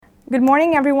Good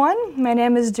morning, everyone. My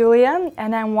name is Julia,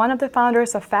 and I'm one of the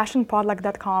founders of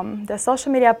FashionPotluck.com, the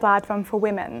social media platform for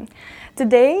women.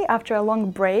 Today, after a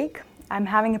long break, I'm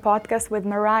having a podcast with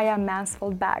Mariah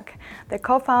Mansfield-Beck, the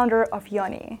co-founder of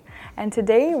Yoni. And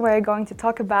today, we're going to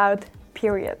talk about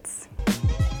periods.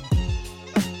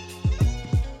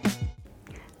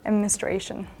 And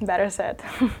menstruation, better said.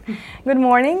 Good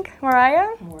morning, Mariah.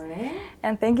 Morning.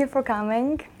 And thank you for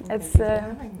coming. Thank you for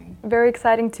having me. Very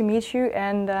exciting to meet you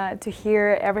and to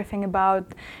hear everything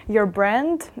about your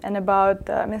brand and about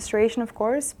menstruation, of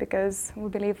course, because we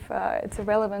believe it's a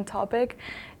relevant topic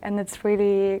and it's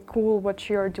really cool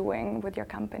what you're doing with your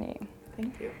company.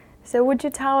 Thank you. So would you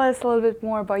tell us a little bit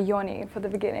more about Yoni for the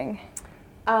beginning?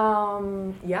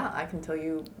 Yeah, I can tell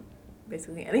you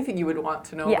basically anything you would want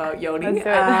to know about Yoni, let's do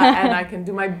it. and I can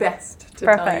do my best to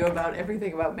Perfect. tell you about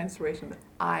everything about menstruation that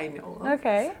I know of.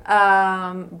 Okay.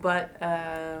 But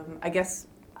I guess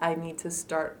I need to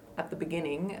start at the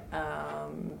beginning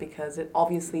because it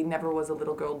obviously never was a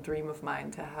little girl dream of mine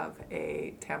to have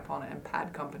a tampon and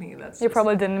pad company. You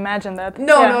probably didn't imagine that.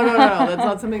 No. That's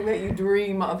not something that you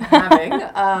dream of having.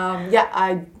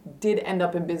 I did end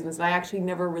up in business. I actually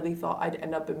never really thought I'd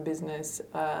end up in business.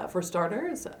 For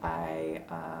starters, I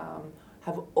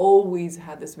have always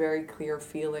had this very clear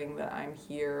feeling that I'm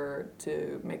here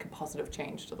to make a positive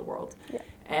change to the world. Yeah.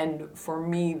 And for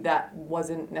me, that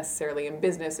wasn't necessarily in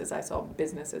business, as I saw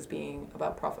business as being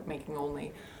about profit making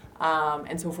only.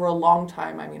 And so for a long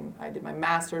time, I did my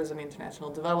master's in international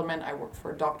development. I worked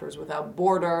for Doctors Without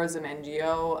Borders, an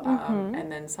NGO,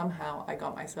 and then somehow I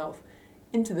got myself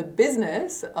into the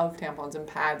business of tampons and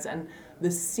pads. And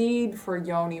the seed for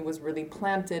Yoni was really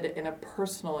planted in a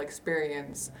personal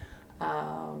experience,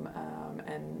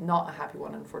 and not a happy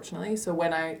one, unfortunately. So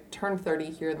when I turned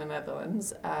 30 here in the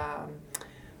Netherlands,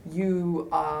 you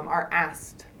are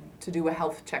asked to do a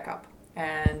health checkup.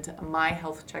 And my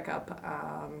health checkup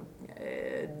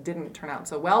didn't turn out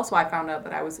so well. So I found out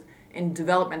that I was in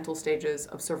developmental stages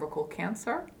of cervical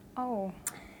cancer. Oh.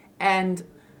 And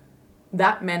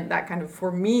that meant that kind of,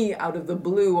 for me, out of the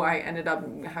blue, I ended up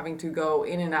having to go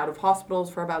in and out of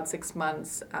hospitals for about 6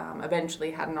 months,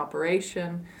 eventually had an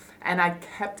operation. And I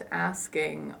kept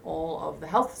asking all of the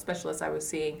health specialists I was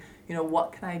seeing,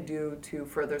 what can I do to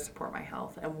further support my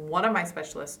health? And one of my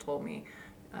specialists told me,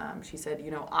 she said,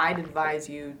 I'd advise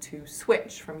you to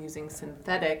switch from using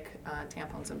synthetic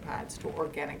tampons and pads to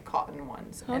organic cotton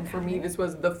ones. Okay. And for me, this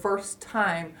was the first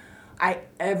time I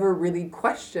ever really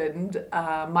questioned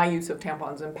my use of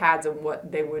tampons and pads and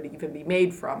what they would even be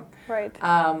made from. Right.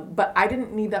 But I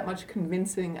didn't need that much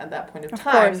convincing at that point of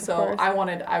time. Course, so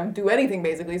I would do anything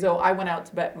basically. So I went out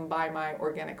to bet and buy my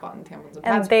organic cotton tampons and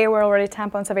pads. And they were already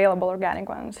tampons available, organic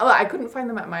ones? Oh, I couldn't find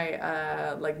them at my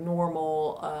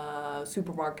normal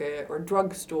supermarket or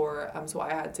drugstore. So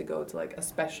I had to go to a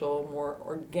special, more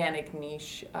organic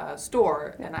niche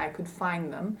store, and I could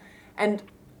find them. And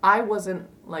I wasn't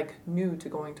new to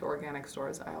going to organic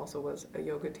stores. I also was a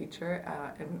yoga teacher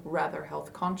and rather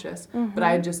health conscious, but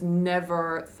I had just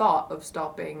never thought of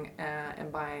stopping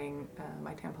and buying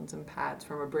my tampons and pads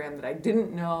from a brand that I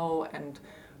didn't know and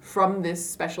from this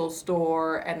special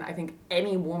store. And I think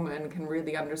any woman can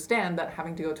really understand that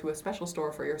having to go to a special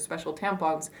store for your special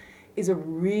tampons is a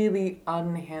really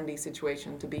unhandy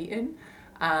situation to be in.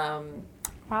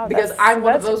 Wow, because I'm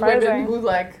one of those surprising. women who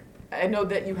I know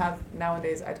that you have,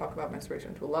 nowadays, I talk about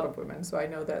menstruation to a lot of women, so I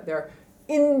know that there are,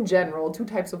 in general, two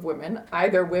types of women.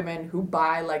 Either women who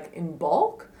buy, in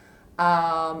bulk, or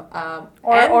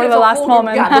the last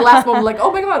moment. Yeah, the last moment,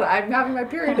 oh my God, I'm having my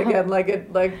period again,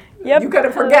 Yep. You kind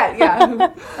of forget,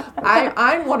 yeah.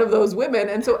 I'm one of those women,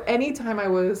 and so anytime I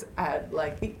was at,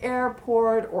 the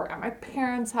airport or at my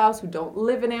parents' house who don't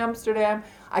live in Amsterdam,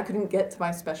 I couldn't get to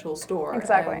my special store.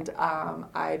 Exactly. And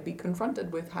I'd be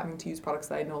confronted with having to use products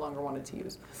that I no longer wanted to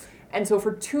use. And so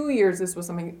for 2 years, this was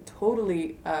something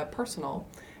totally personal.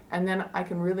 And then I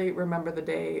can really remember the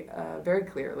day very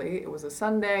clearly. It was a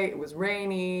Sunday, it was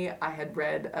rainy, I had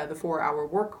read the 4-Hour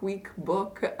Workweek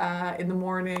book in the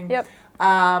morning. Yep.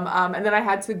 And then I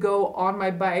had to go on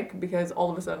my bike because all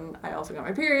of a sudden I also got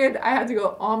my period. I had to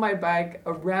go on my bike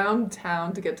around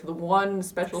town to get to the one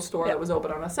special store that was open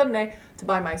on a Sunday to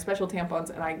buy my special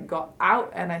tampons. And I got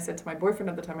out and I said to my boyfriend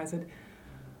at the time, I said,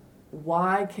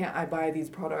 why can't I buy these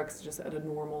products just at a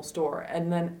normal store? And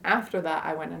then after that,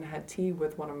 I went and had tea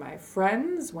with one of my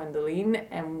friends, Wendeline,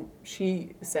 and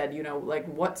she said,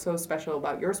 what's so special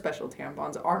about your special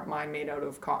tampons? Aren't mine made out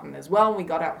of cotton as well? And we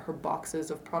got out her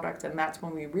boxes of products, and that's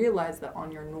when we realized that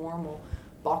on your normal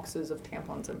boxes of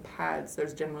tampons and pads,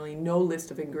 there's generally no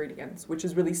list of ingredients, which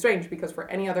is really strange because for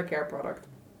any other care product,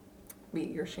 be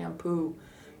it your shampoo,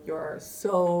 your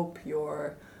soap,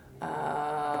 your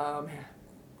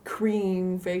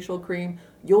cream, facial cream,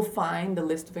 you'll find a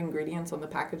list of ingredients on the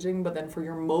packaging, but then for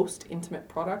your most intimate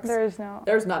products, there's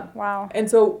none. Wow. And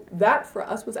so that for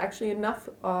us was actually enough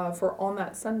for on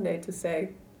that Sunday to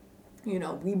say, you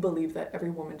know, we believe that every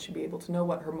woman should be able to know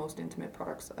what her most intimate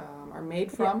products are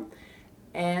made from. Yeah.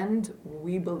 And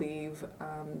we believe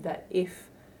that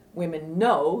if women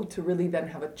know, to really then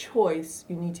have a choice,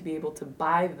 you need to be able to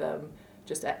buy them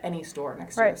just at any store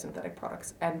next to your synthetic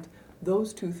products. And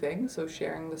those two things, so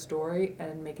sharing the story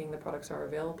and making the products are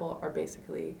available, are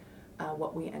basically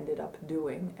what we ended up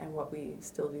doing and what we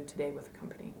still do today with the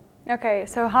company. Okay,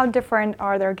 so how different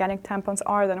are the organic tampons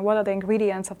than what are the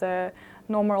ingredients of the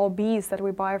normal bees that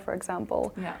we buy, for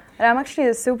example? Yeah. And I'm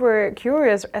actually super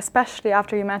curious, especially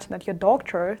after you mentioned that your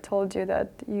doctor told you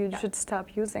that you should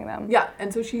stop using them. Yeah,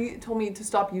 and so she told me to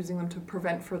stop using them to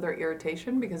prevent further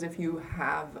irritation, because if you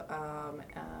have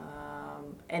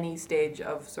any stage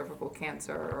of cervical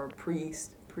cancer or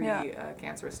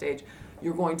pre-cancerous stage,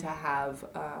 you're going to have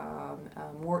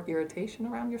more irritation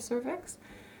around your cervix.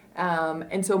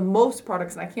 And so most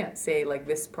products, and I can't say like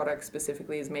this product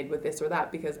specifically is made with this or that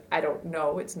because I don't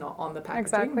know, it's not on the packaging.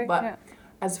 Exactly, but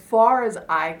as far as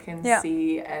I can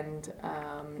see and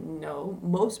know,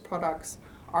 most products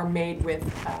are made with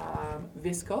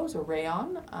viscose or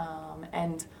rayon,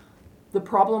 and the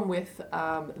problem with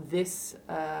this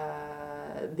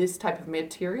type of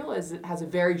material is it has a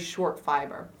very short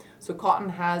fiber. So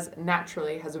cotton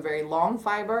naturally has a very long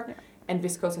fiber, and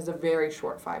viscose has a very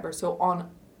short fiber. So on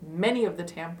many of the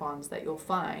tampons that you'll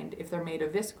find, if they're made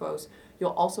of viscose,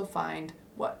 you'll also find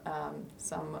what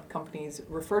some companies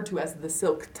refer to as the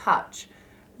silk touch.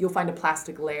 You'll find a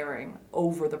plastic layering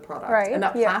over the product. Right. And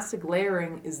that plastic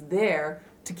layering is there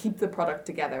to keep the product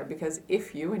together, because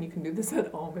if you, and you can do this at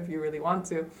home if you really want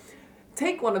to,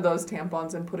 take one of those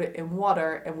tampons and put it in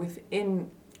water, and within,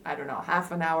 I don't know,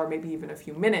 half an hour, maybe even a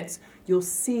few minutes, you'll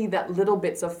see that little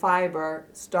bits of fiber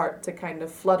start to kind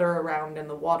of flutter around in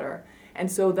the water. And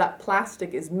so that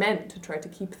plastic is meant to try to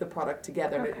keep the product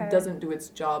together. Okay. It doesn't do its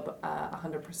job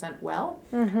 100% well.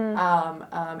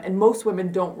 Mm-hmm. And most women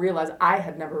don't realize, I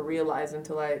had never realized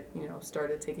until I,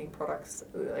 started taking products,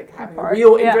 like having a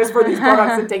real interest for these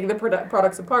products and taking the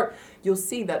products apart. You'll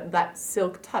see that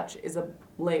silk touch is a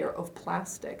layer of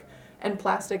plastic. And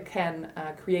plastic can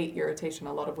create irritation.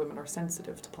 A lot of women are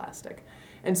sensitive to plastic.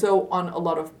 And so on a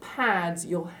lot of pads,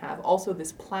 you'll have also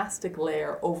this plastic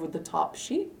layer over the top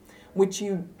sheet, which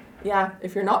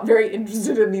if you're not very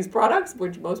interested in these products,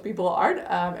 which most people aren't,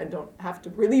 and don't have to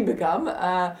really become,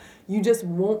 you just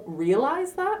won't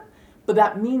realize that. But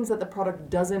that means that the product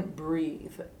doesn't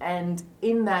breathe. And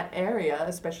in that area,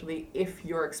 especially if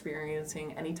you're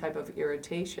experiencing any type of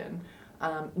irritation,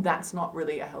 that's not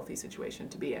really a healthy situation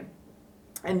to be in.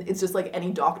 And it's just like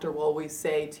any doctor will always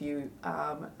say to you,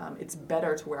 it's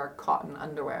better to wear cotton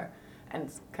underwear. And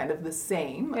it's kind of the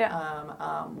same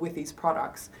with these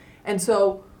products. And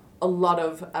so a lot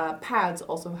of pads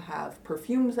also have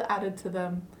perfumes added to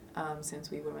them,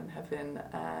 since we women have been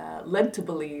led to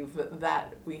believe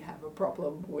that we have a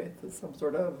problem with some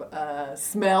sort of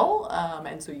smell.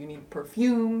 And so you need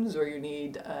perfumes, or you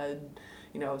need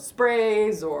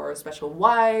sprays or special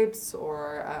wipes,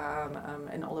 or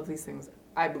and all of these things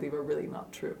I believe are really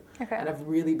not true, and have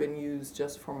really been used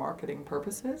just for marketing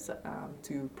purposes,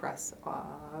 to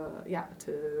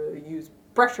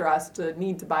pressure us to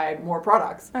need to buy more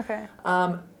products. Okay.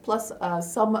 Plus,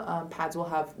 some pads will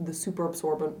have the super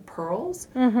absorbent pearls,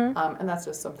 and that's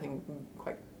just something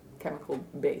quite chemical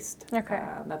based. Okay.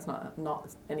 That's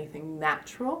not anything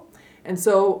natural, and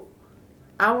so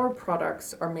our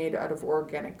products are made out of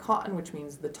organic cotton, which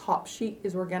means the top sheet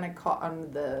is organic cotton,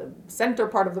 the center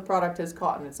part of the product is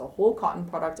cotton, it's a whole cotton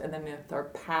product, and then with our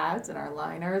pads and our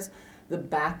liners, the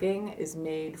backing is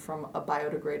made from a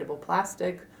biodegradable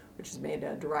plastic, which is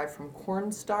derived from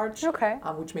cornstarch,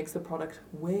 which makes the product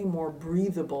way more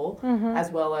breathable,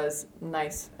 as well as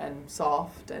nice and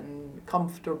soft and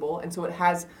comfortable. And so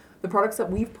the products that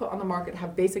we've put on the market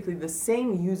have basically the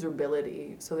same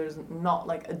usability, so there's not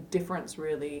like a difference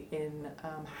really in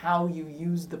how you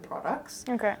use the products.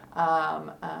 Okay.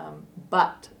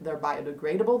 But they're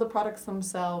biodegradable, the products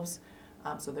themselves,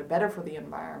 so they're better for the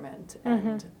environment,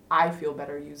 and I feel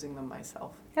better using them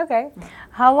myself. Okay.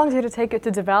 How long did it take you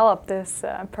to develop this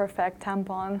perfect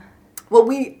tampon? Well,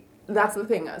 that's the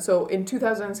thing. So in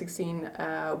 2016,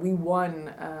 we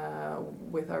won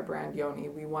with our brand Yoni.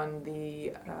 We won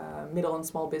the Middle and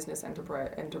Small Business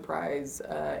Enterprise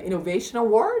Innovation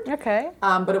Award. Okay.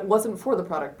 But it wasn't for the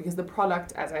product, because the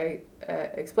product, as I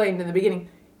explained in the beginning,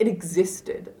 it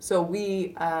existed. So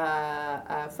we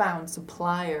found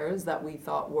suppliers that we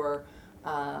thought were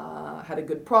had a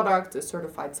good product, a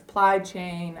certified supply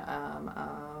chain,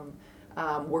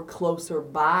 were closer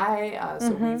by.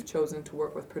 So we've chosen to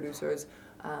work with producers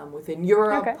within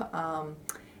Europe. Okay.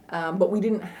 But we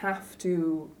didn't have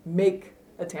to make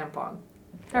a tampon.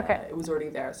 Okay. It was already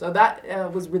there. So that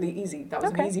was really easy. That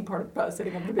was an easy part of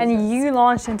setting up the business. And you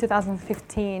launched in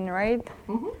 2015, right?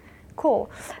 Mm-hmm.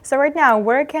 Cool. So right now,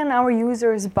 where can our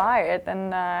users buy it?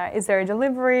 And is there a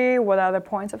delivery? What are the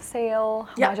points of sale?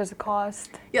 How much does it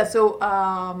cost? Yeah, so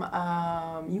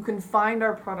you can find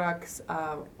our products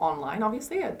online,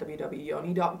 obviously, at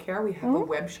www.yoni.care. We have a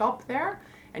web shop there.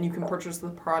 And you can purchase the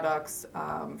products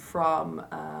from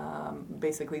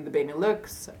basically the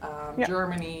Benelux,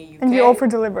 Germany, UK. And you offer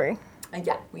delivery?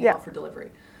 We offer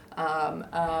delivery.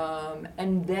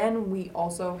 And then we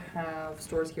also have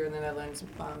stores here in the Netherlands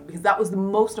because that was the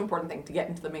most important thing to get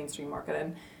into the mainstream market.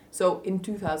 And so in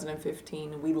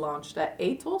 2015, we launched at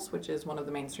Etos, which is one of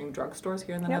the mainstream drugstores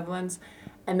here in the Netherlands.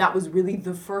 And that was really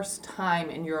the first time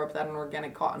in Europe that an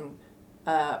organic cotton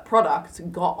product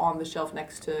got on the shelf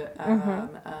next to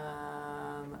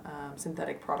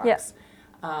synthetic products.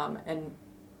 And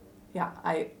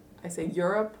I say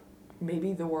Europe,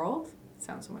 maybe the world.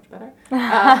 Sounds so much better. But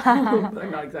I'm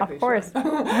not exactly sure. Of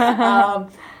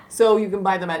course. So you can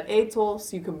buy them at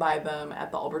Etos, you can buy them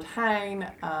at the Albert Heijn.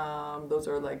 Those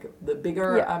are like the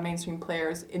bigger mainstream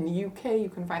players. In the UK, you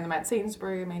can find them at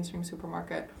Sainsbury, a mainstream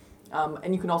supermarket.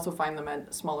 And you can also find them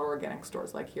at smaller organic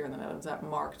stores, like here in the Netherlands at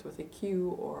Markt with a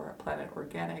Q or Planet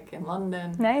Organic in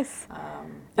London. Nice.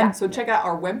 So check out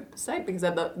our website because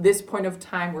at this point of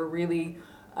time, we're really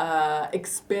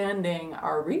expanding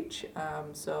our reach.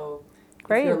 So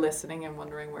Great. if you're listening and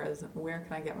wondering where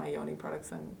can I get my Yoni products,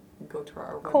 then go to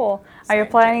our website. Cool. Are you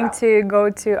planning to go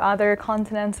to other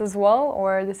continents as well,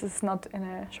 or this is not in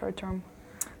a short-term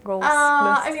goals list?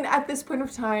 I mean, at this point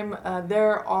of time,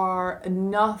 there are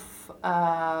enough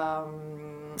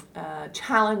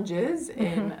challenges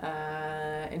in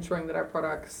ensuring that our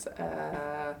products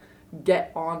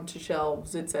get onto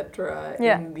shelves, etc.,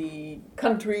 in the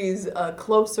countries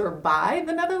closer by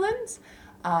the Netherlands.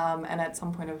 And at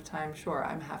some point of time, sure,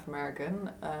 I'm half American.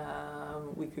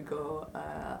 We could go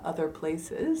other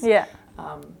places. Yeah.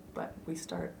 But we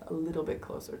start a little bit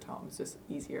closer to home. It's just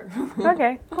easier.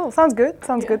 Okay, cool. Sounds good.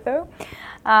 Sounds good, though.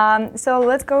 So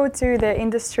let's go to the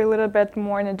industry a little bit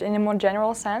more in a more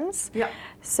general sense. Yeah.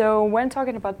 So when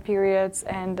talking about periods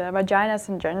and vaginas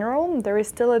in general, there is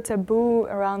still a taboo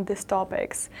around these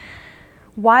topics.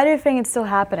 Why do you think it's still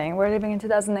happening? We're living in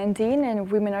 2019 and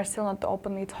women are still not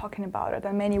openly talking about it,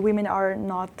 and many women are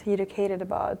not educated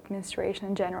about menstruation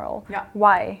in general. Yeah.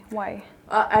 Why?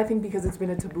 I think because it's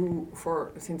been a taboo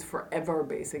since forever,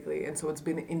 basically, and so it's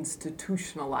been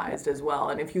institutionalized as well.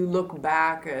 And if you look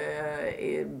back,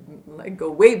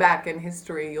 go way back in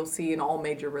history, you'll see in all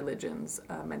major religions,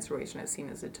 menstruation is seen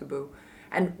as a taboo.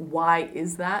 And why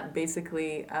is that?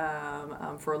 Basically,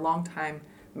 for a long time,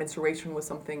 menstruation was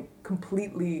something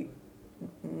completely,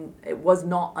 it was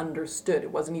not understood.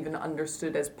 It wasn't even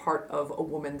understood as part of a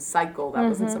woman's cycle. That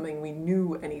wasn't something we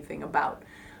knew anything about.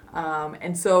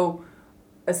 And so,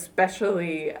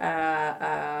 especially,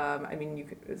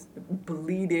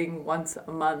 bleeding once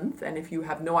a month, and if you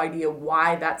have no idea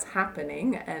why that's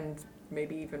happening, and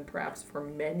maybe even perhaps for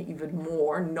men even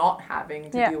more, not having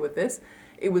to deal with this,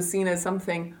 it was seen as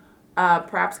something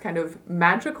perhaps kind of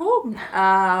magical,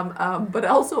 but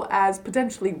also as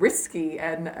potentially risky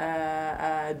and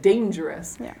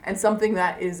dangerous. Yeah. And something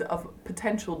that is of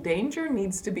potential danger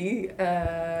needs to be,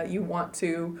 you want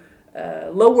to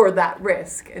lower that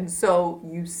risk. And so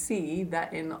you see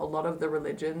that in a lot of the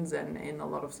religions and in a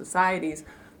lot of societies,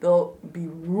 there'll be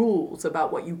rules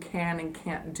about what you can and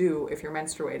can't do if you're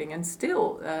menstruating. And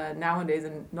still, nowadays,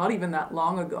 and not even that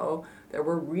long ago, there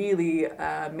were really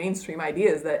mainstream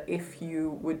ideas that if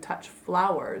you would touch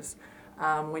flowers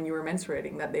when you were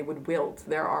menstruating, that they would wilt.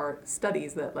 There are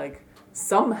studies that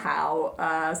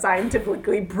somehow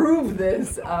scientifically prove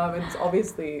this. It's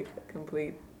obviously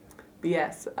complete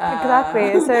BS.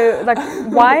 Exactly. So,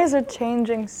 why is it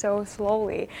changing so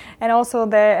slowly? And also,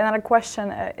 another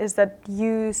question is that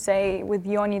you say with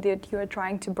Yoni that you are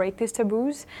trying to break these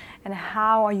taboos, and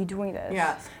how are you doing this?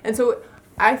 Yeah, and so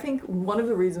I think one of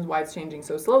the reasons why it's changing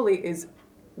so slowly is,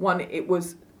 one, it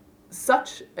was so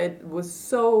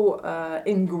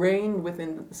ingrained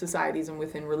within societies and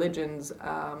within religions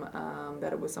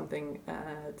that it was something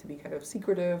to be kind of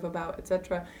secretive about,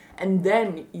 etc. And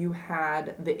then you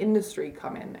had the industry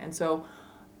come in, and so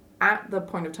at the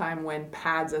point of time when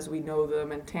pads as we know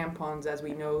them and tampons as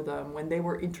we know them, when they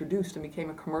were introduced and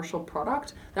became a commercial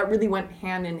product, that really went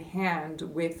hand in hand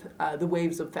with the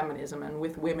waves of feminism and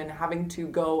with women having to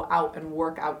go out and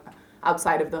work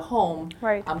outside of the home.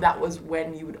 Right. That was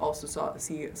when you would also saw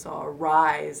a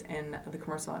rise in the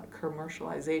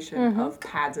commercialization of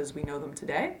pads as we know them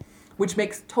today, which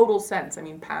makes total sense. I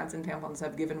mean, pads and tampons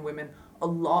have given women a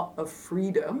lot of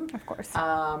freedom, Of course.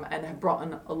 and have brought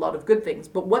in a lot of good things.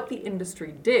 But what the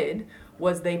industry did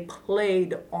was they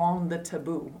played on the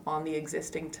taboo, on the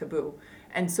existing taboo.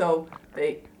 And so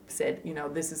they said,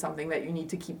 this is something that you need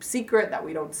to keep secret, that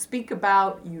we don't speak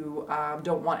about. You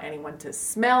don't want anyone to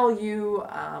smell you.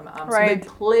 So they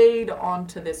played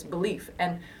onto this belief.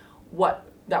 And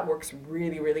that works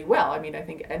really, really well. I mean, I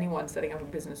think anyone setting up a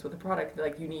business with a product,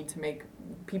 like, you need to make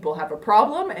people have a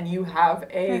problem and you have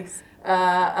a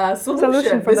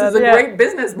solution. For this that, is a great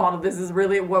business model. This is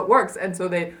really what works. And so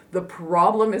the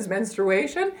problem is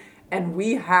menstruation, and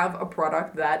we have a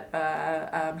product that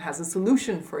has a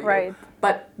solution for you. Right.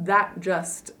 But that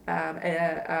just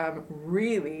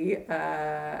really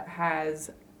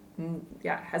hasn't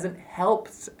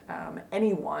helped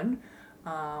anyone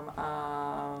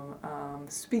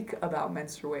speak about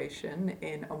menstruation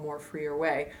in a more freer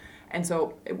way. And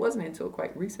so it wasn't until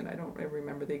quite recent, I don't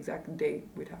remember the exact date,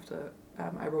 we'd have to,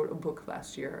 I wrote a book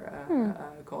last year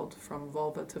called From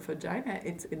Vulva to Vagina.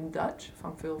 It's in Dutch,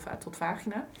 Van vulva tot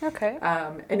vagina. Okay.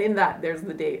 And in that, there's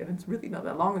the date, and it's really not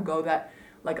that long ago that,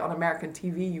 like, on American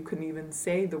TV, you couldn't even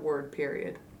say the word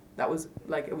period. That was,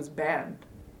 like, it was banned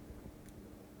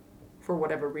for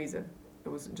whatever reason. It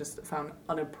was just found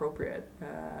inappropriate.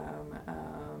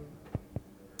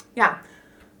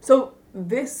 So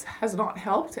this has not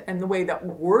helped, and the way that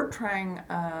we're trying,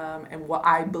 and what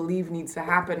I believe needs to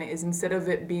happen, is instead of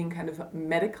it being kind of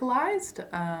medicalized,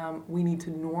 we need to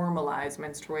normalize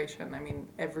menstruation. I mean,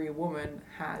 every woman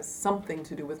has something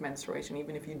to do with menstruation.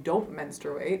 Even if you don't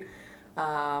menstruate,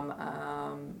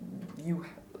 you,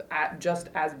 just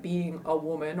as being a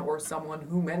woman or someone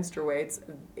who menstruates,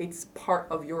 it's part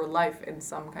of your life in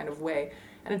some kind of way.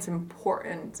 And it's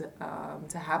important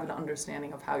to have an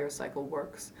understanding of how your cycle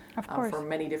works, for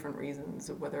many different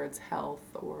reasons, whether it's health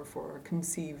or for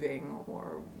conceiving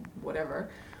or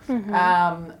whatever.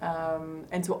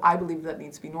 And so I believe that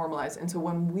needs to be normalized. And so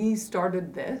when we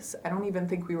started this, I don't even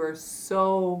think we were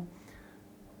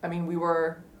we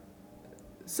were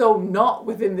so not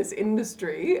within this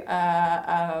industry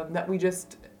that we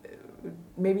just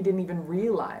maybe didn't even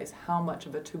realize how much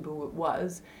of a taboo it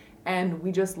was. And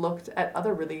we just looked at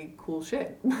other really cool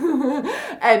shit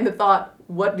and thought,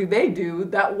 what do they do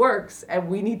that works? And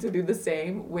we need to do the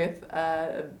same with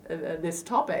this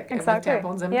topic, exactly. And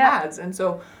with tampons and pads. And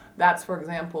so that's, for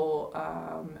example,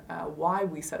 why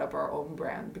we set up our own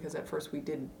brand. Because at first we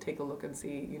did take a look and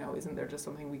see, isn't there just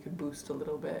something we could boost a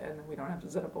little bit, and then we don't have to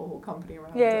set up a whole company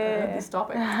around this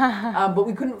topic. But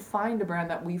we couldn't find a brand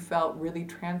that we felt really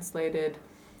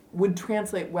would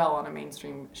translate well on a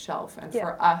mainstream shelf. And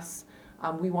for us,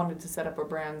 we wanted to set up a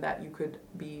brand that you could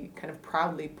be kind of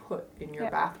proudly put in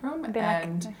your bathroom.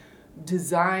 And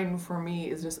design, for me,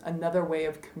 is just another way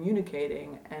of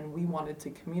communicating. And we wanted to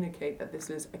communicate that this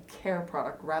is a care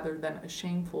product rather than a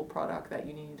shameful product that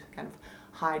you need to kind of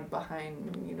hides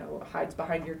behind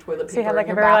your toilet paper, so you had, like,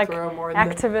 in a your very bathroom, or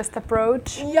activist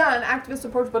approach. Yeah, an activist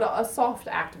approach, but a soft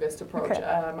activist approach. Okay.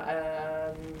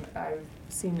 I've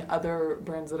seen other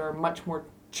brands that are much more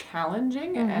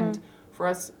challenging, and for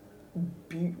us,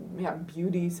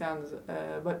 beauty sounds,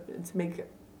 but to make,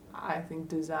 I think,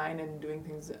 design and doing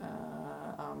things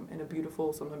in a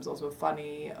beautiful, sometimes also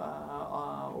funny,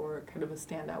 or kind of a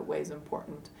standout way is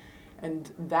important.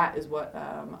 And that is what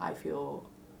I feel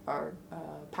our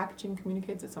packaging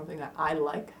communicates. It's something that I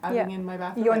like having in my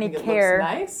bathroom. You I only think care. It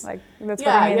looks nice. Like, that's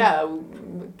what I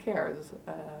mean. Cares.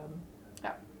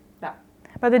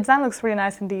 But the design looks really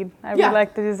nice indeed. I really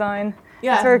like the design.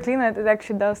 Yeah. It's very clean, and it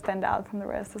actually does stand out from the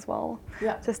rest as well.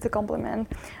 Yeah. Just to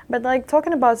compliment. But, like,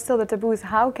 talking about still the taboos,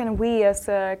 how can we as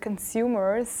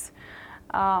consumers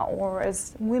or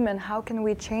as women, how can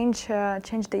we change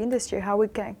the industry? How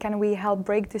can we help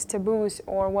break these taboos,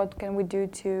 or what can we do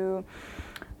to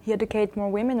educate more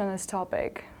women on this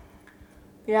topic?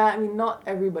 Yeah, I mean, not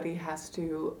everybody has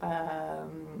to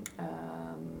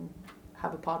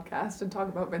have a podcast and talk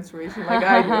about menstruation like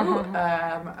I do.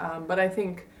 But I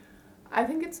think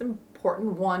it's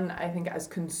important. One, I think as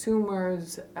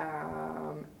consumers,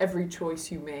 every choice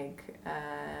you make,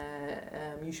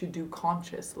 you should do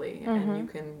consciously, and you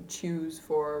can choose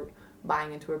for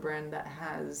buying into a brand that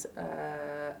has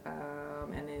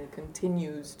and it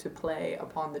continues to play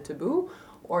upon the taboo,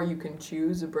 or you can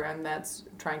choose a brand that's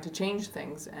trying to change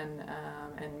things and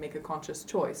make a conscious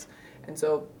choice. And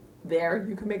so there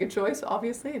you can make a choice,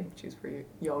 obviously, and choose for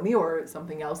yoni or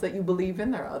something else that you believe in.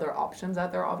 There are other options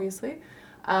out there, obviously,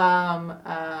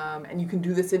 and you can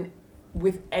do this in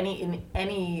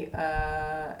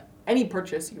any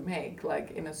purchase you make.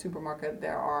 Like in a supermarket,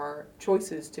 there are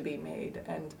choices to be made,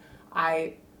 and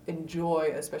I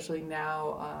enjoy, especially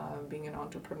now, being an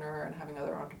entrepreneur and having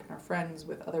other entrepreneur friends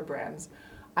with other brands.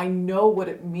 I know what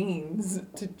it means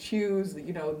to choose,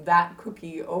 that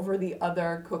cookie over the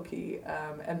other cookie,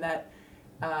 and that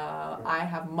I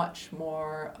have much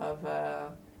more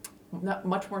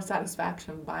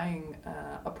satisfaction buying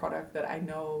a product that I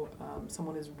know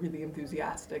someone is really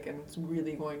enthusiastic and it's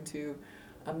really going to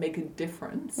make a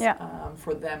difference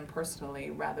for them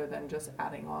personally, rather than just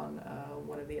adding on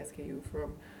one of the SKU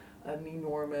from an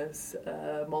enormous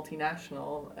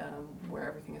multinational where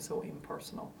everything is so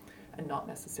impersonal and not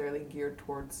necessarily geared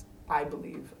towards, I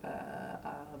believe,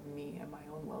 me and my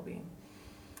own well-being.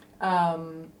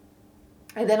 And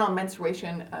then on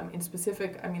menstruation in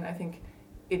specific, I think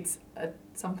it's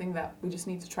something that we just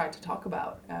need to try to talk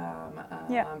about.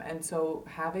 And so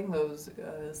having those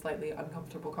slightly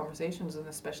uncomfortable conversations, and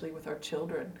especially with our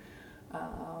children,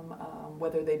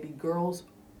 whether they be girls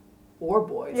or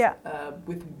boys,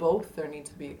 with both there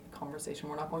needs to be a conversation.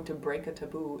 We're not going to break a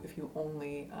taboo if you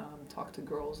only talk to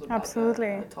girls about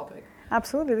a topic.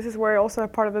 Absolutely. This is where also a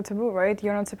part of the taboo, right?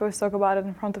 You're not supposed to talk about it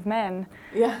in front of men.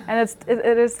 Yeah. And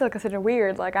it is still considered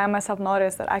weird. Like I myself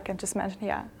noticed that I can just mention,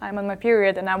 I'm on my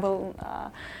period, and I will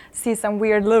see some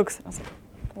weird looks. And I was like,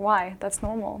 why? That's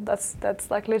normal. That's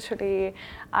like literally,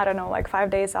 I don't know, like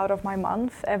 5 days out of my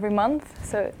month, every month.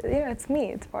 So it's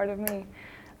me. It's part of me.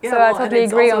 Yeah, so I totally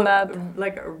agree on that.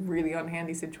 Like a really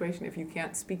unhandy situation if you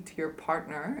can't speak to your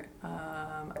partner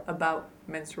about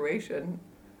menstruation.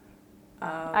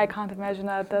 I can't imagine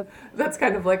that. That's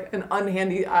kind of like an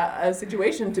unhandy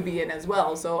situation to be in as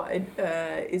well. So it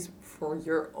is for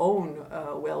your own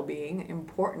well-being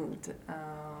important.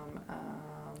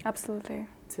 Absolutely.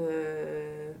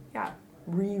 To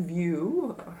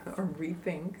review or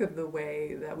rethink the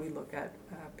way that we look at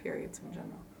periods in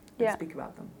general and speak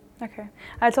about them. Okay,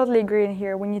 I totally agree in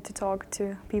here. We need to talk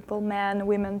to people, men,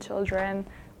 women, children,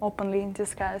 openly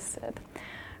discuss it.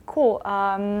 Cool.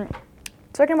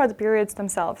 Talking about the periods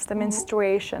themselves, the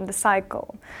menstruation, the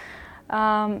cycle.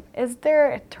 Is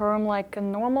there a term like a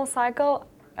normal cycle?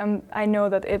 I know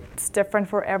that it's different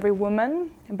for every woman,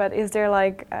 but is there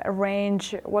like a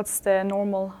range? What's the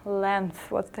normal length?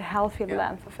 What's the healthy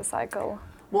length of a cycle?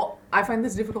 Well, I find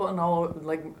this difficult, and I'll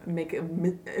make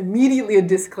immediately a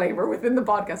disclaimer within the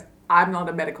podcast. I'm not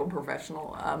a medical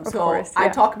professional, I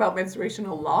talk about menstruation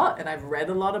a lot, and I've read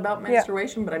a lot about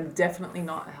menstruation, but I'm definitely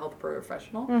not a health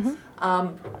professional.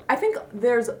 I think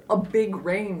there's a big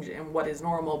range in what is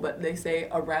normal, but they say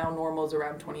around normal is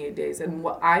around 28 days. And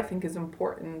what I think is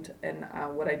important, and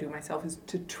what I do myself, is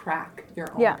to track your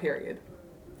own period.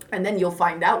 And then you'll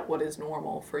find out what is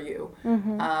normal for you.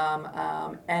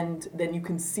 And then you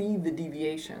can see the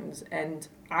deviations. And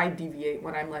I deviate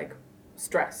when I'm like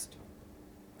stressed.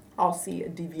 I'll see a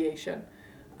deviation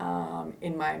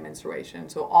in my menstruation.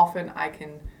 So often I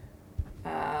can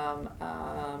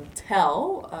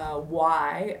tell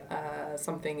why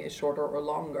something is shorter or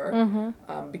longer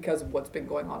because of what's been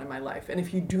going on in my life. And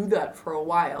if you do that for a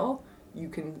while, you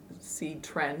can see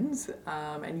trends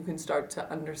and you can start to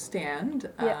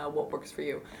understand what works for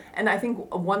you. And I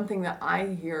think one thing that I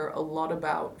hear a lot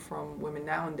about from women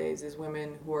nowadays is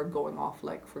women who are going off,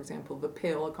 like, for example, the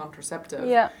pill, a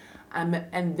contraceptive,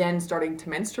 and then starting to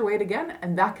menstruate again.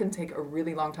 And that can take a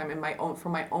really long time.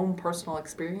 From my own personal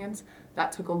experience,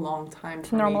 that took a long time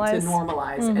for me to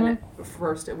normalize. And at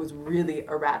first it was really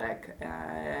erratic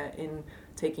in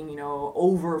taking,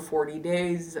 over 40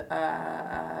 days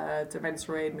to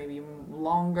menstruate, maybe even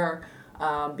longer,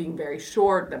 being very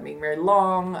short, then being very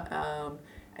long.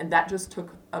 And that just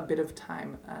took a bit of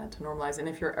time to normalize. And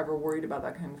if you're ever worried about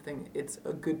that kind of thing, it's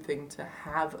a good thing to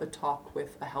have a talk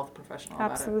with a health professional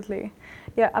about it. Absolutely.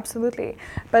 Yeah, absolutely.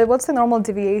 But what's the normal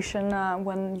deviation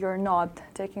when you're not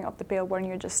taking up the pill, when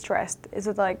you're just stressed? Is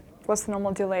it like, what's the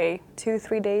normal delay? 2,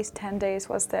 3 days, 10 days?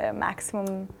 What's the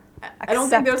maximum accepted? I don't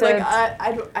think there's like,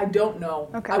 I don't know.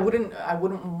 Okay. I wouldn't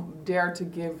dare to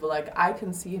give, like, I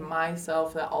can see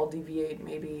myself that I'll deviate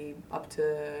maybe up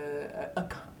to,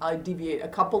 I deviate a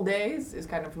couple days is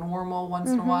kind of normal once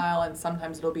in a while, and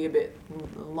sometimes it'll be a bit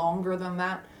longer than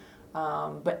that.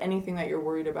 But anything that you're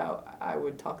worried about, I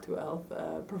would talk to a health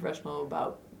professional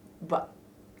about. But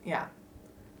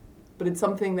but it's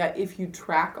something that if you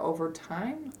track over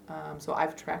time, so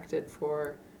I've tracked it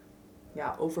for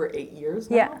over 8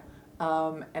 years now. Yeah.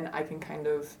 And I can kind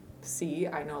of see,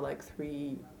 I know like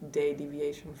 3-day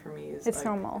deviation for me is It's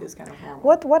normal. Is kind of normal.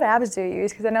 What apps do you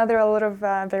use? Because I know there are a lot of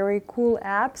very cool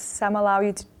apps. Some allow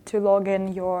you to log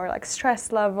in your like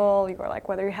stress level, your like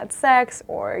whether you had sex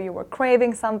or you were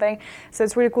craving something. So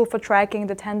it's really cool for tracking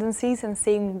the tendencies and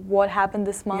seeing what happened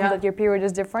this month that your period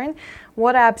is different.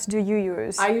 What apps do you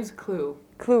use? I use Clue.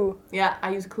 Clue. Yeah, I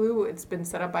use Clue. It's been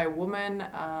set up by a woman,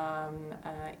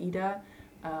 Ida.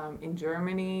 In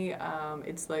Germany,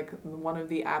 it's like one of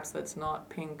the apps that's not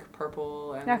pink,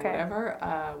 purple, and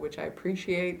whatever, which I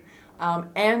appreciate.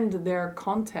 And their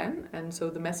content, and so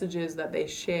the messages that they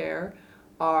share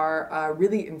are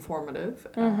really informative.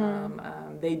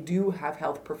 They do have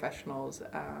health professionals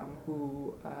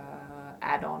who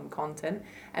add on content,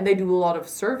 and they do a lot of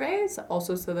surveys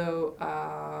also. So though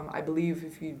I believe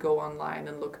if you go online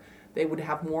and look, they would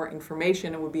have more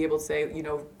information and would be able to say, you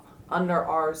know, under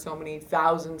our so many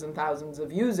thousands and thousands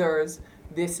of users,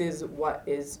 this is what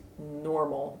is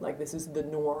normal. Like this is the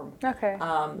norm. Okay.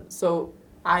 So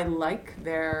I like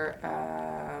their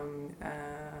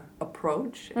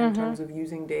approach in terms of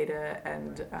using data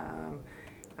and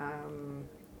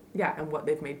and what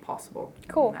they've made possible.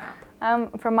 Cool. In the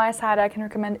app. From my side, I can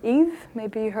recommend Eve.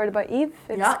 Maybe you heard about Eve.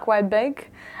 It's quite big.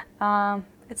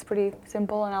 It's pretty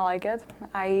simple and I like it.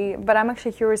 But I'm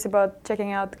actually curious about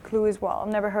checking out Clue as well.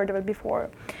 I've never heard of it before.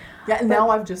 Yeah, and now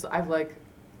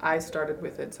I started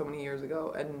with it so many years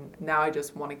ago, and now I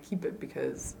just want to keep it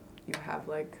because you have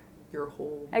like your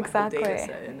whole exactly data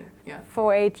set in it. Yeah.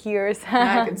 For 8 years.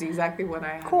 Yeah, I can see exactly when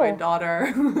I had my daughter.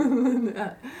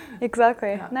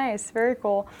 Exactly. Yeah. Nice. Very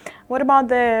cool. What about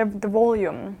the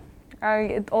volume?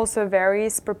 It also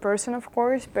varies per person, of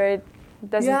course, but it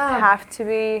doesn't have to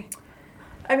be.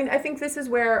 I mean, I think this is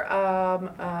where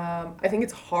I think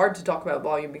it's hard to talk about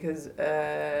volume because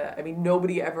I mean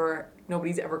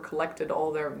nobody's ever collected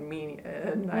all their meaning.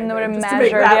 Never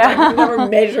measured. Never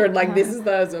measured like this is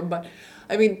the. But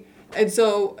I mean,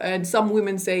 and some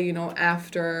women say, you know,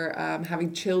 after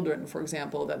having children, for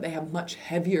example, that they have much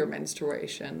heavier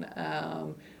menstruation.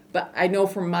 But I know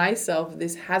for myself,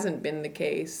 this hasn't been the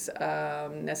case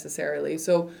necessarily.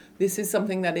 So this is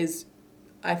something that is,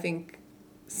 I think.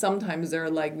 Sometimes there are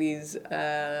like these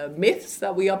myths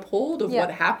that we uphold of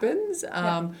what happens.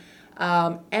 And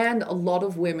a lot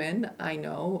of women I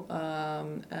know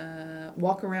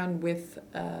walk around with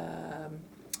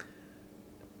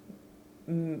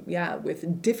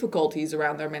with difficulties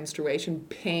around their menstruation,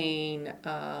 pain,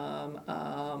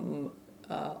 a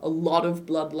lot of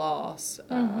blood loss,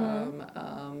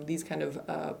 these kind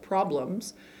of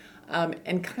problems.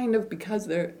 And kind of because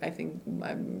there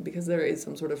is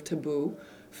some sort of taboo,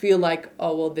 feel like,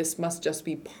 oh, well, this must just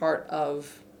be part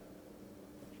of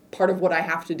what I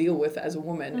have to deal with as a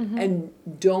woman, and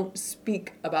don't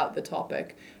speak about the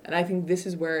topic. And I think this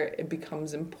is where it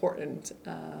becomes important.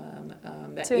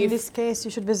 That so in this case,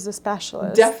 you should visit a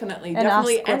specialist. Definitely,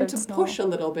 and to push a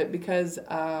little bit because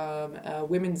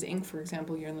Women's Inc., for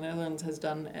example, here in the Netherlands has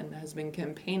been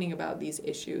campaigning about these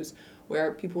issues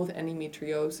where people with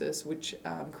endometriosis, which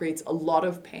creates a lot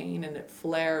of pain and it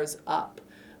flares up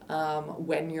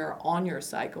when you're on your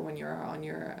cycle, when you're on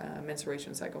your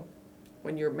menstruation cycle,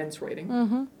 when you're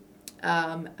menstruating.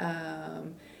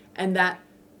 And that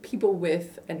people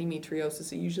with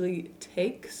endometriosis, it usually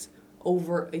takes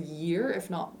over a year, if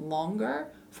not longer,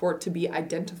 for it to be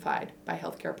identified by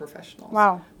healthcare professionals.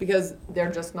 Wow. Because they're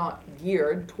just not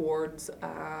geared towards,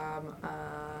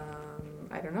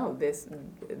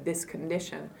 this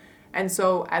condition. And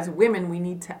so as women, we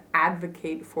need to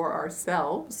advocate for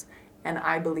ourselves and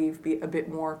I believe be a bit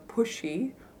more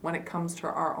pushy when it comes to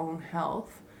our own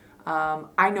health.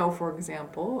 I know, for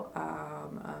example,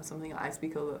 something I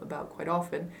speak about quite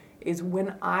often is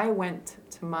when I went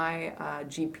to my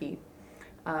GP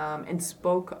and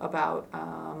spoke about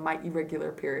my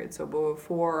irregular period. So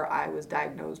before I was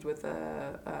diagnosed with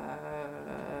a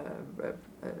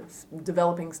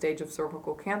developing stage of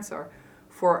cervical cancer,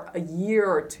 for a year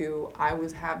or two, I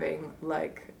was having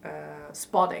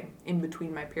spotting in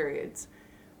between my periods.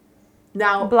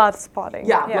 Now, blood spotting.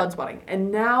 Yeah, blood spotting. And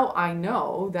now I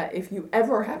know that if you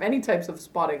ever have any types of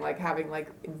spotting, like having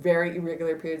very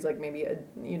irregular periods, like maybe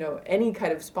any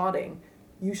kind of spotting,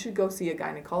 you should go see a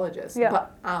gynecologist. Yeah.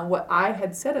 But what I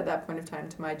had said at that point of time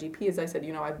to my GP is I said,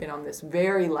 I've been on this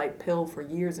very light pill for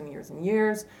years and years and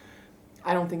years.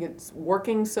 I don't think it's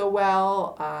working so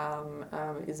well.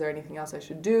 Is there anything else I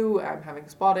should do? I'm having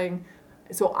spotting.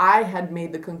 So I had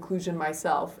made the conclusion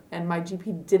myself, and my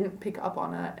GP didn't pick up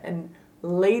on it. And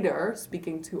later,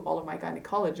 speaking to all of my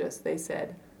gynecologists, they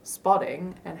said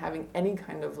spotting and having any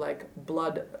kind of like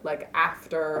blood like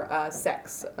after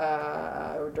sex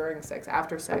or during sex,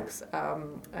 after sex,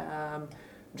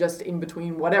 just in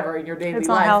between whatever in your daily It's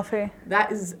life. not healthy.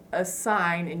 That is a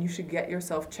sign, and you should get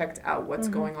yourself checked out what's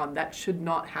going on. That should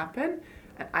not happen.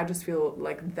 And I just feel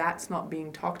like that's not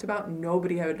being talked about.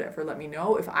 Nobody would ever let me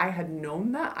know. If I had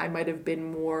known that, I would have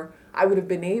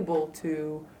been able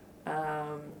to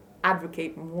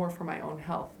advocate more for my own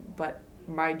health. But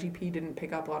my GP didn't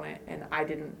pick up on it, and I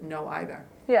didn't know either.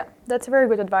 Yeah, that's very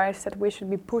good advice, that we should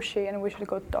be pushy and we should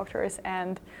go to doctors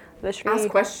and literally ask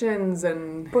questions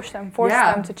and push them, force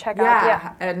them to check out.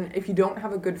 Yeah, and if you don't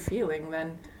have a good feeling,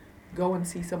 then go and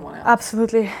see someone else.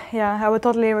 Absolutely. Yeah, I would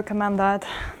totally recommend that.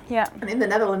 Yeah. And in the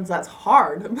Netherlands, that's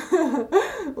hard.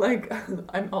 Like,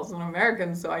 I'm also an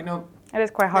American, so I know It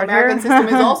is quite hard the American here.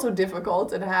 system is also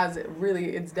difficult. It has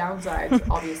really its downsides,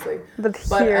 obviously. But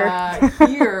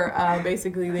Here,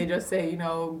 basically, they just say,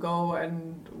 go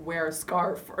and wear a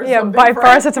scarf or something. Buy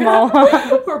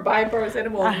paracetamol. Or buy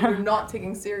paracetamol. You're not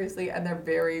taking seriously, and they're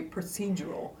very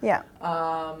procedural. Yeah.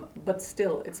 But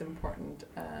still, it's important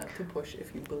to push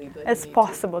if you believe that It's you need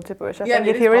possible to push. I Yeah, think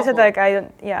it if is you really said possible. like,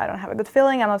 I don't have a good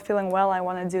feeling, I'm not feeling well, I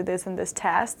want to do this and this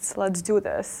tests, let's do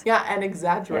this. Yeah, and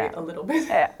exaggerate Yeah. a little bit.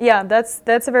 Yeah,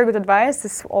 that's a very good advice.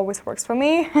 This always works for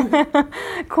me.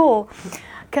 Cool.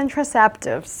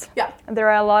 Contraceptives. Yeah. There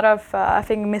are a lot of, I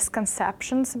think,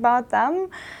 misconceptions about them.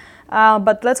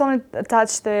 But let's only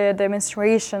touch the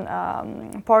menstruation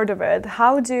part of it.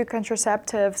 How do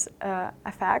contraceptives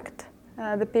affect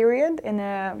the period in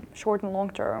a short and long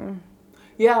term?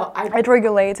 Yeah, It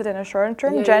regulates it in a short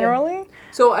term, Yeah. generally.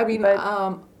 So I mean, But-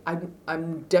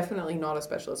 I'm definitely not a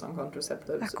specialist on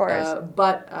contraceptives. Of course.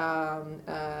 But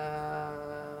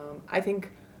I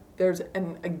think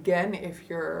and again, if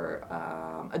you're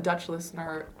a Dutch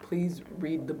listener, please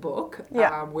read the book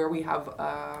where we have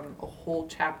a whole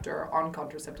chapter on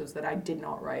contraceptives that I did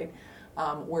not write,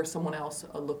 where someone else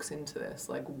looks into this,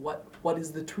 like what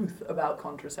is the truth about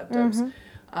contraceptives.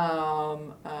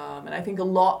 And I think a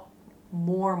lot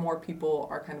more and more people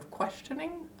are kind of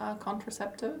questioning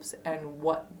contraceptives and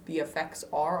what the effects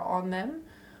are on them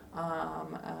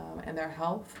and their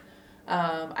health.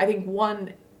 I think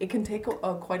it can take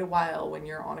quite a while when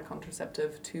you're on a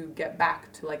contraceptive to get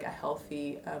back to like a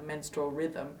healthy menstrual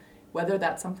rhythm. Whether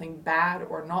that's something bad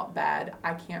or not bad,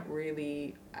 I can't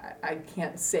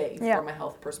say from a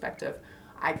health perspective.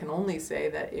 I can only say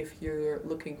that if you're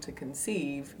looking to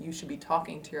conceive, you should be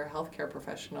talking to your healthcare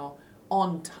professional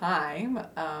on time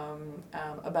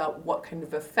about what kind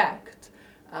of effect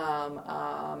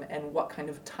and what kind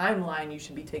of timeline you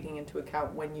should be taking into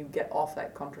account when you get off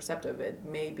that contraceptive. It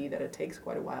may be that it takes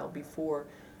quite a while before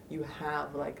you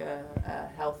have like a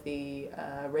healthy,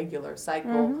 regular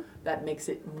cycle that makes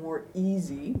it more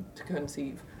easy to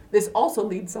conceive. This also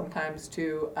leads sometimes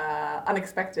to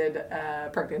unexpected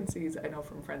pregnancies. I know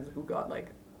from friends who got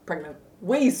like pregnant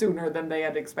way sooner than they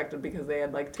had expected because they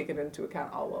had like taken into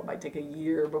account, it might take a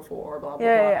year before, blah, blah,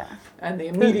 blah. And they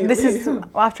immediately... This is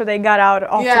after they got out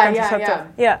of the contraceptive.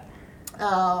 Yeah.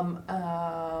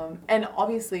 And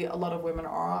obviously a lot of women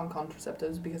are on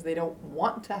contraceptives because they don't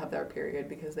want to have their period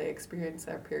because they experience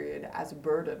their period as a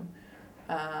burden.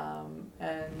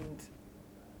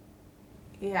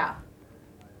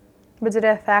 But did it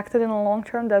affect it in the long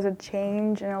term? Does it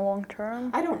change in the long term?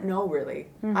 I don't know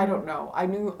really. I don't know. I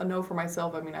know for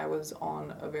myself, I mean, I was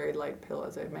on a very light pill,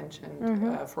 as I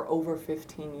mentioned, for over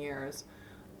 15 years.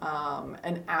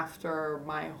 And after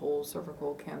my whole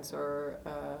cervical cancer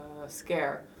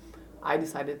scare, I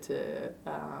decided to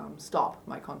stop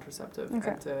my contraceptive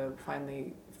and to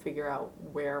finally figure out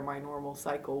where my normal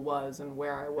cycle was and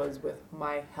where I was with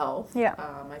my health,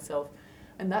 myself.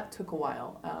 And that took a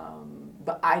while,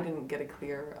 but I didn't get a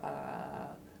clear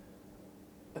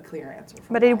answer.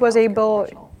 But it was able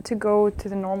to go to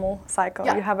the normal cycle.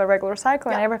 Yeah. You have a regular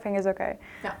cycle and everything is okay.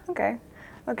 Yeah. Okay.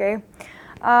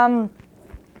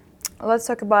 Let's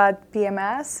talk about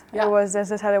PMS. Yeah. It was,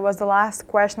 as I said, it was the last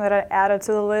question that I added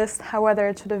to the list. However,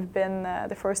 it should have been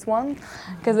the first one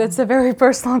because it's a very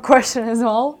personal question as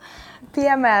well.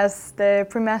 PMS, the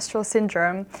premenstrual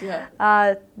syndrome.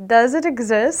 Yeah. Does it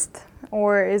exist?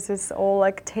 Or is this all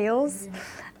like tales?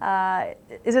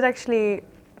 Is it actually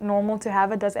normal to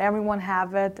have it? Does everyone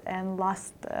have it? And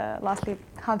lastly,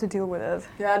 how to deal with it?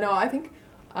 Yeah, no, I think,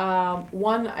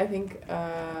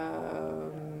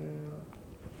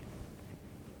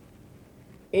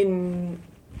 in,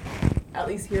 at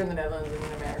least here in the Netherlands and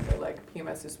in America, like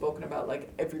PMS is spoken about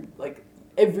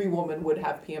every woman would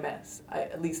have PMS.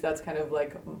 At least that's kind of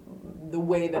like the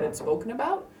way that it's spoken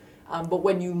about. But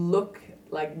when you look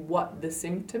like what the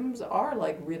symptoms are,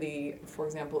 like really, for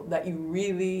example, that you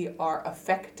really are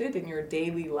affected in your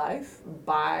daily life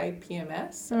by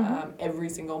PMS every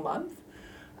single month.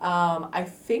 I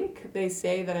think they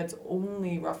say that it's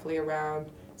only roughly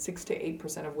around 6 to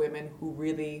 8% of women who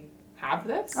really have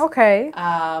this. Okay.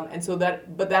 And so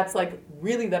but that's like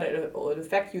really that it'll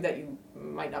affect you, that you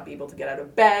might not be able to get out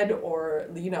of bed, or,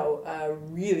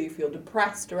 really feel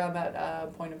depressed around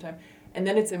that point of time. And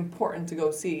then it's important to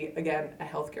go see, again, a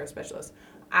healthcare specialist.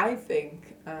 I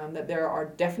think that there are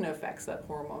definite effects that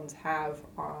hormones have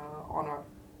on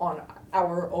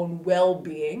our own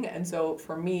well-being. And so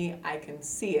for me, I can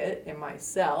see it in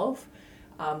myself,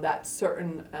 that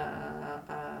certain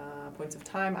points of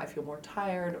time I feel more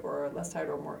tired or less tired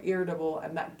or more irritable,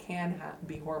 and that can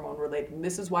be hormone related. And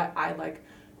this is why I like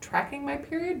tracking my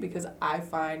period, because I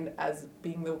find, as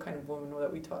being the kind of woman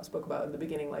that we spoke about in the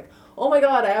beginning, like, oh my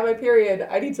god, I have my period,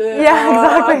 I need to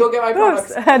exactly. go get my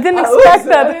products. I didn't expect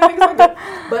that. I didn't expect that.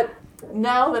 But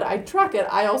now that I track it,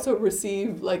 I also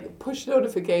receive like push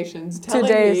notifications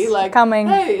telling me like, coming.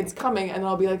 hey, it's coming, and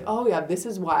I'll be like, oh yeah, this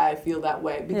is why I feel that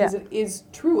way, because it is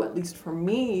true, at least for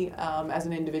me, as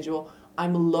an individual,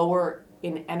 I'm lower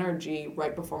in energy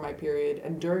right before my period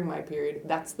and during my period.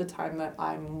 That's the time that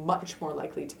I'm much more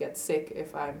likely to get sick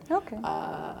if I'm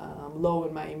low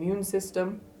in my immune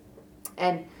system.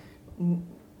 And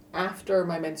after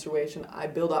my menstruation, I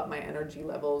build up my energy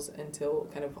levels until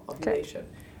kind of ovulation.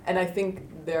 And I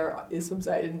think there is some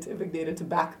scientific data to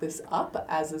back this up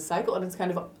as a cycle, and it's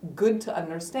kind of good to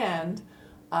understand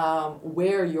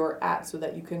where you're at, so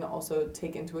that you can also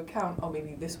take into account, oh,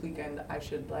 maybe this weekend I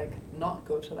should like not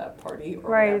go to that party or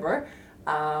whatever,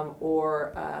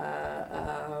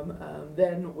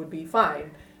 then would be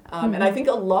fine. And I think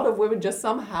a lot of women just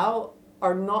somehow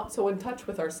are not so in touch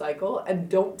with our cycle and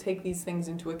don't take these things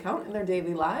into account in their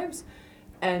daily lives.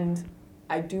 And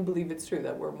I do believe it's true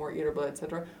that we're more irritable,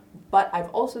 etc. But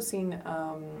I've also seen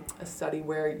a study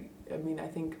where, I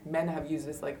think men have used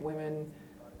this, like women,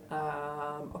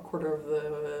 a quarter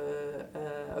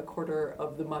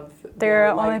of the month. They're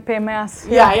only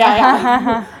PMS.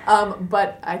 Yeah.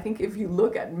 But I think if you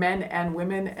look at men and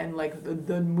women and like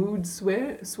the mood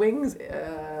swings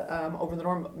over the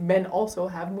norm, men also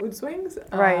have mood swings.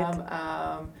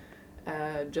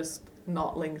 Just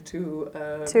not linked to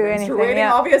menstruating,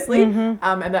 obviously,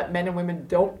 and that men and women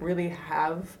don't really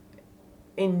have,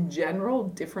 in general,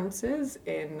 differences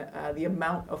in the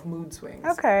amount of mood swings.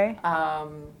 Okay.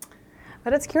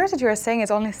 But it's curious that you are saying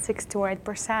it's only 6 to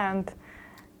 8%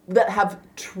 that have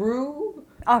true.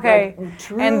 Okay. Like,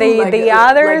 true, and the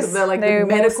others, the medical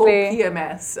mostly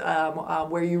PMS,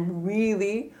 where you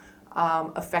really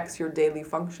affects your daily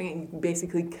functioning. You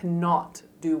basically cannot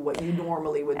do what you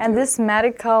normally would do. And this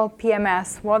medical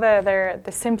PMS, what are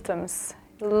the symptoms?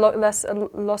 Loss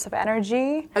of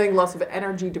energy? I think loss of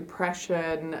energy,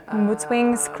 depression. Mood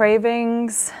swings,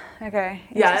 cravings. Okay.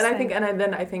 Yeah, and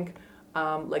I think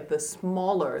like the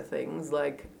smaller things,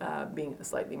 like being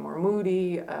slightly more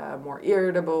moody, more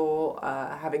irritable,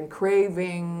 having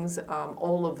cravings,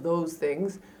 all of those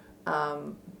things.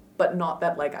 But not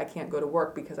that like I can't go to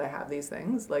work because I have these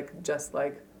things, like just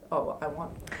like, oh, I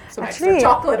want some extra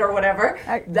chocolate or whatever.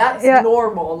 That's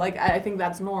normal. Like, I think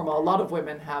that's normal. A lot of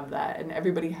women have that, and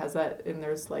everybody has that in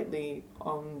their slightly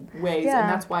ways. And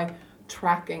that's why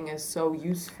tracking is so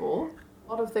useful.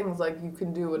 A lot of things like you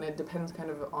can do, and it depends kind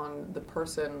of on the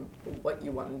person, what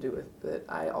you want to do with it.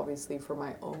 I obviously, for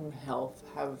my own health,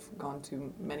 have gone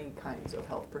to many kinds of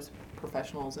health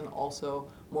professionals, and also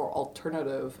more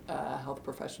alternative health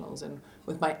professionals. And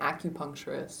with my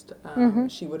acupuncturist,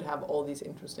 she would have all these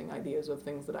interesting ideas of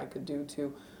things that I could do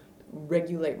to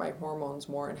regulate my hormones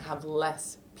more and have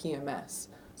less PMS.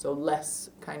 So less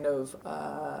kind of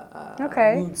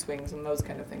mood swings and those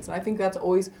kind of things. And I think that's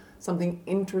always something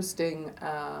interesting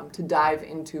to dive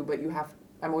into, but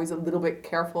I'm always a little bit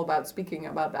careful about speaking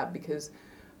about that, because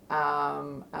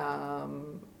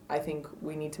I think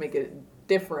we need to make a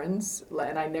difference,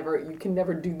 and you can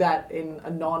never do that in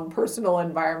a non-personal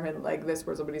environment like this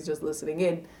where somebody's just listening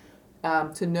in.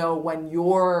 To know when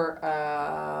your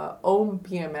own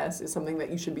PMS is something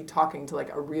that you should be talking to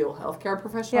like a real healthcare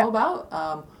professional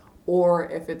about, or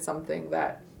if it's something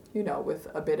that, with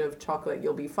a bit of chocolate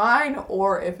you'll be fine,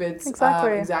 or if it's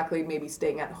exactly maybe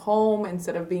staying at home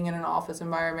instead of being in an office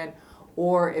environment,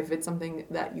 or if it's something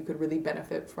that you could really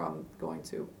benefit from going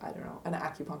to, I don't know, an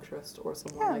acupuncturist or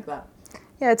someone like that.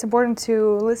 Yeah, it's important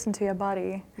to listen to your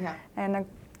body. Yeah. And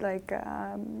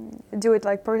do it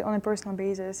like on a personal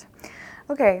basis.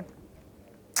 Okay.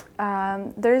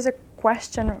 There is a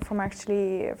question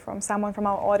from someone from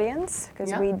our audience, because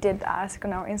Yeah. we did ask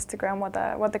on our Instagram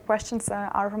what the questions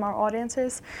are from our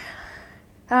audiences.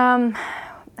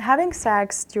 Having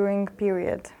sex during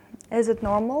period, is it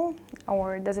normal, or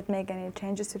does it make any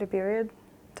changes to the period,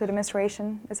 to the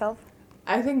menstruation itself?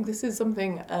 I think this is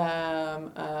something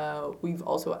we've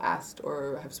also asked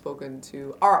or have spoken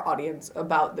to our audience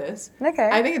about this. Okay.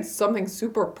 I think it's something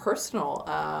super personal,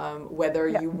 whether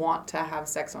Yeah. you want to have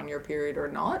sex on your period or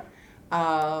not.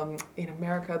 In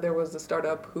America, there was a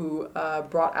startup who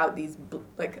brought out these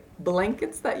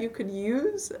blankets that you could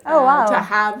use Oh, wow. to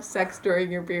have sex during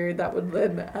your period that would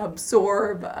then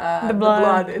absorb the blood.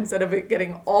 blood instead of it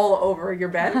getting all over your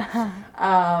bed.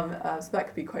 So that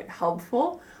could be quite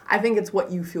helpful. I think it's what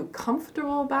you feel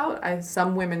comfortable about.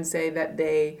 Some women say that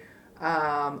they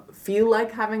feel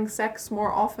like having sex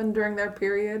more often during their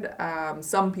period.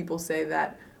 Some people say that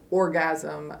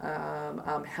orgasm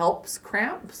helps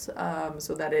cramps,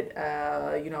 so that it,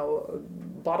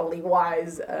 bodily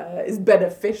wise, is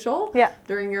beneficial Yeah.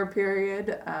 during your period.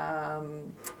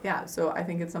 So I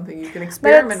think it's something you can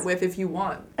experiment with if you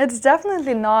want. It's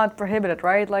definitely not prohibited,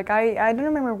 right? Like I don't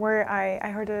remember where I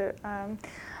heard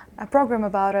a program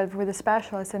about it with a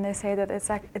specialist, and they say that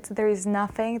there is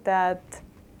nothing that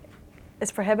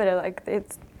is prohibited. Like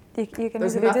you can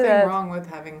There's easily do nothing that. wrong with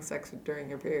having sex during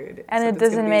your period, And it it's gonna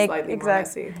doesn't be make slightly more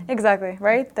messy. exactly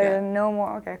right. There Yeah. are no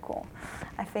more. Okay, cool.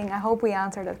 I hope we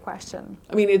answered that question.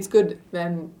 I mean, it's good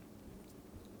then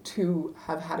to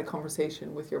have had a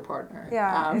conversation with your partner.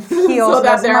 Yeah, if he also so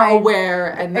that doesn't they're mind.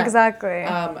 aware and that, Exactly.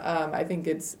 I think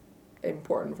it's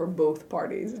important for both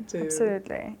parties to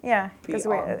Absolutely. Yeah. Because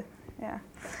on. yeah.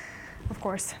 Of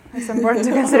course, it's important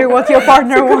to consider what your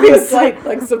partner Could be a wants.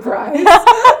 slight surprise.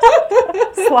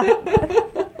 Slight.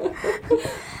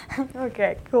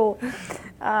 Okay, cool.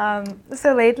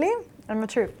 So lately, I'm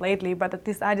not sure if lately, but at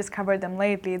least I discovered them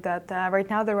lately, that right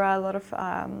now there are a lot of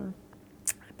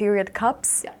period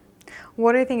cups. Yeah.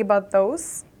 What do you think about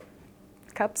those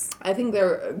cups? I think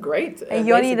they're great.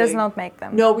 Yoni does basically. not make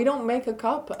them. No, we don't make a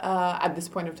cup at this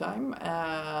point of time.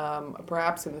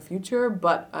 Perhaps in the future,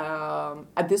 but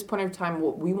at this point of time,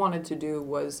 what we wanted to do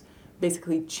was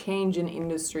basically change an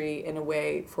industry in a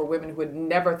way for women who had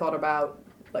never thought about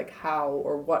like how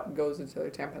or what goes into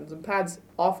their tampons and pads.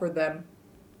 Offer them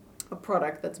a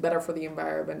product that's better for the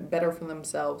environment, better for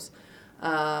themselves,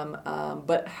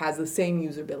 but has the same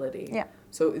usability. Yeah.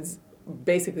 So it's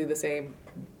basically the same,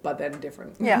 but then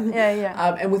different. Yeah.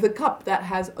 And with a cup that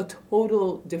has a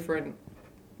total different,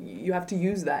 you have to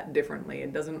use that differently.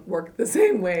 It doesn't work the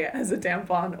same way as a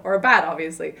tampon or a pad,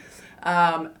 obviously.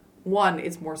 One,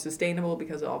 it's more sustainable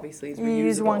because obviously it's reusable. You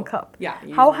use one cup. Yeah.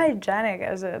 How hygienic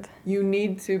is it? You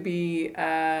need to be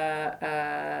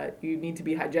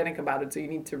hygienic about it. So you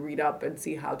need to read up and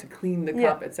see how to clean the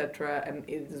cup, etc. And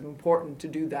it is important to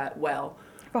do that well.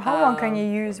 For how long can you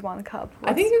use one cup?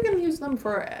 I think you can use them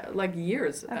for like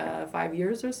years, Okay. 5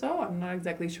 years or so. I'm not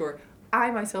exactly sure.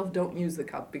 I myself don't use the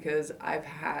cup because I've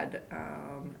had,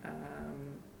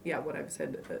 what I've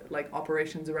said, like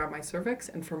operations around my cervix.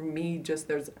 And for me, just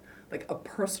there's like a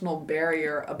personal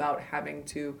barrier about having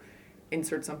to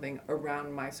insert something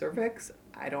around my cervix.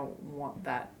 I don't want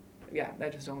that. Yeah, I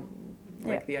just don't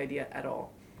like the idea at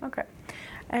all. Okay.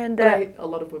 And But a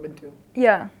lot of women do.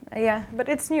 yeah, but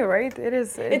it's new, right? It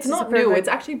is. It's not new. It's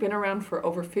actually been around for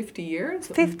over 50 years.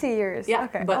 50 years. Yeah,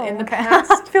 Okay. but in the okay.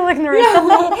 past, I feel like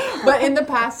but in the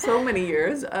past so many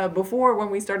years, before when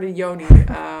we started Yoni,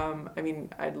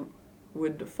 I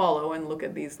would follow and look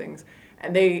at these things,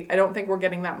 and I don't think we're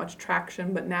getting that much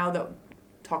traction. But now that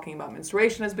talking about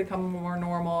menstruation has become more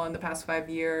normal in the past 5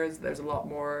 years, there's a lot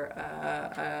more.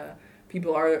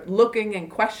 People are looking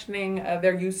and questioning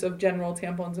their use of general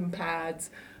tampons and pads.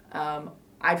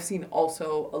 I've seen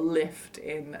also a lift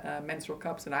in menstrual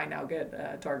cups, and I now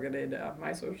get targeted on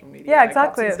my social media. Yeah,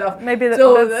 exactly. And stuff. Maybe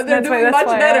so that's they're doing much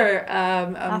why, better.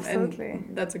 Absolutely. And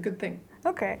that's a good thing.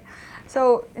 Okay.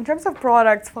 So in terms of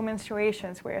products for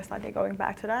menstruations, we're slightly going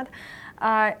back to that.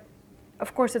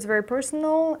 Of course, it's very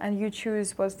personal, and you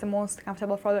choose what's the most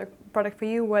comfortable product for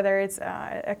you, whether it's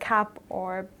a cap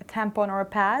or a tampon or a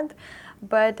pad.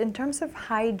 But in terms of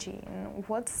hygiene,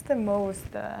 what's the most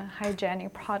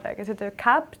hygienic product? Is it a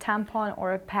cap, tampon,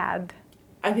 or a pad?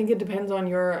 I think it depends on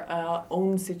your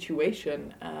own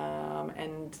situation.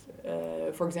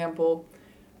 For example,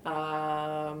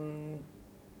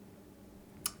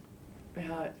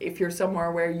 if you're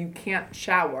somewhere where you can't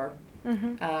shower,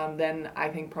 then I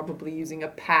think probably using a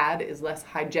pad is less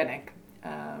hygienic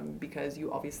because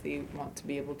you obviously want to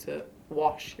be able to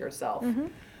wash yourself.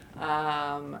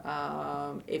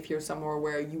 If you're somewhere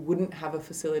where you wouldn't have a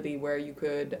facility where you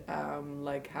could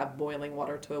like have boiling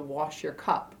water to wash your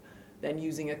cup, then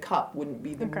using a cup wouldn't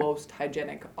be the most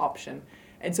hygienic option.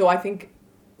 And so I think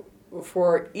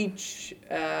for each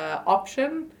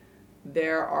option,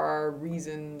 there are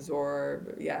reasons, or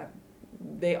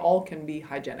they all can be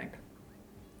hygienic.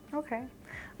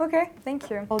 Okay, thank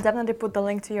you. I'll definitely put the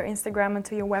link to your Instagram and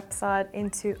to your website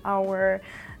into our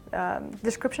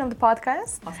description of the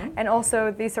podcast. Awesome. And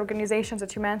also these organizations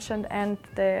that you mentioned and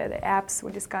the apps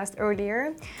we discussed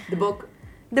earlier. The book.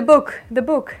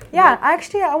 Yeah,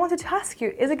 actually, I wanted to ask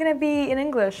you, is it going to be in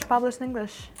English, published in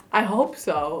English? I hope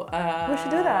so. We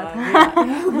should do that.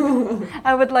 Yeah.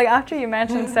 I would like, after you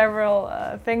mentioned several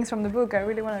things from the book, I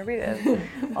really want to read it.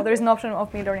 Well, there is an option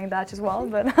of me learning Dutch as well,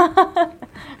 but...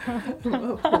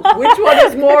 Which one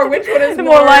is more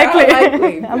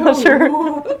likely? I'm not sure.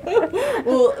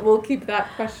 We'll keep that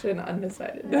question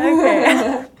undecided.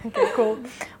 Okay, cool.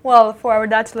 Well, for our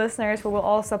Dutch listeners, we will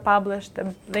also publish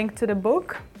the link to the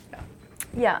book.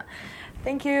 Yeah.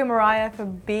 Thank you, Mariah, for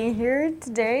being here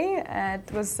today.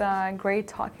 It was great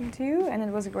talking to you, and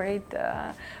it was great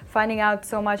finding out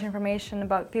so much information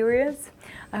about periods.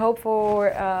 I hope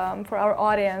for our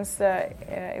audience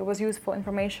it was useful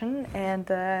information, and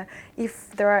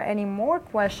if there are any more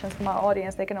questions from our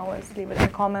audience, they can always leave it in the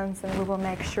comments, and we will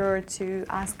make sure to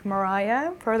ask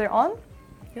Mariah further on.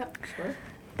 Yeah, sure.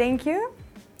 Thank you,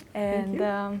 and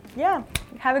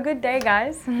have a good day,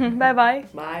 guys. Bye-bye.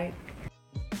 Bye.